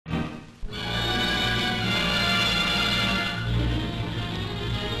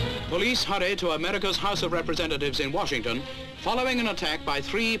Police hurry to America's House of Representatives in Washington following an attack by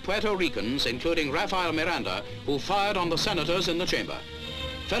 3 Puerto Ricans, including Raphael Miranda, who fired on the senators in the chamber.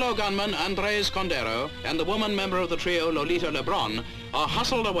 Fellow gunman Andres Cordero and the woman member of the trio Lolita Lebron are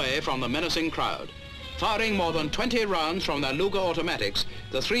hustled away from the menacing crowd. Firing more than 20 rounds from their Luger automatics,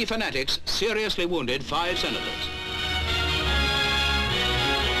 the 3 fanatics seriously wounded 5 senators.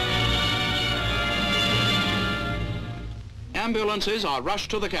 Ambulances are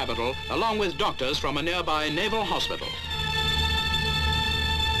rushed to the Capitol, along with doctors from a nearby naval hospital.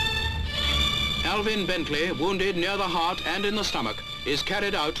 Alvin Bentley, wounded near the heart and in the stomach, is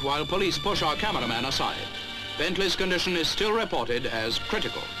carried out while police push our cameraman aside. Bentley's condition is still reported as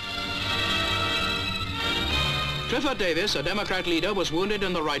critical. Clifford Davis, a Democrat leader, was wounded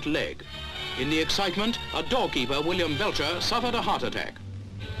in the right leg. In the excitement, a doorkeeper, William Belcher, suffered a heart attack.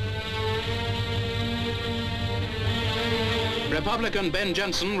 Republican Ben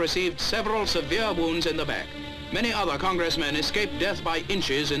Jenson received several severe wounds in the back. Many other congressmen escaped death by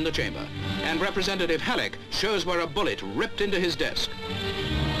inches in the chamber. And Representative Halleck shows where a bullet ripped into his desk.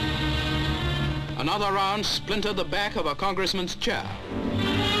 Another round splintered the back of a congressman's chair.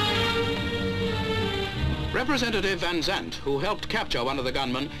 Representative Van Zandt, who helped capture one of the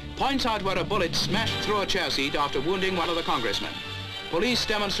gunmen, points out where a bullet smashed through a chair seat after wounding one of the congressmen. Police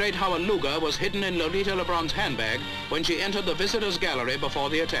demonstrate how a Luger was hidden in Lolita Lebron's handbag when she entered the visitors' gallery before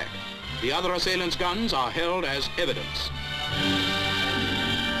the attack. The other assailants' guns are held as evidence.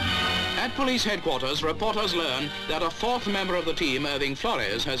 At police headquarters, reporters learn that a 4th member of the team, Irving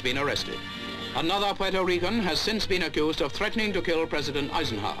Flores, has been arrested. Another Puerto Rican has since been accused of threatening to kill President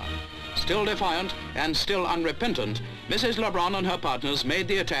Eisenhower. Still defiant and still unrepentant, Mrs. Lebron and her partners made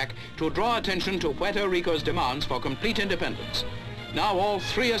the attack to draw attention to Puerto Rico's demands for complete independence. Now all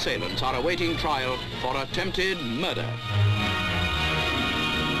 3 assailants are awaiting trial for attempted murder.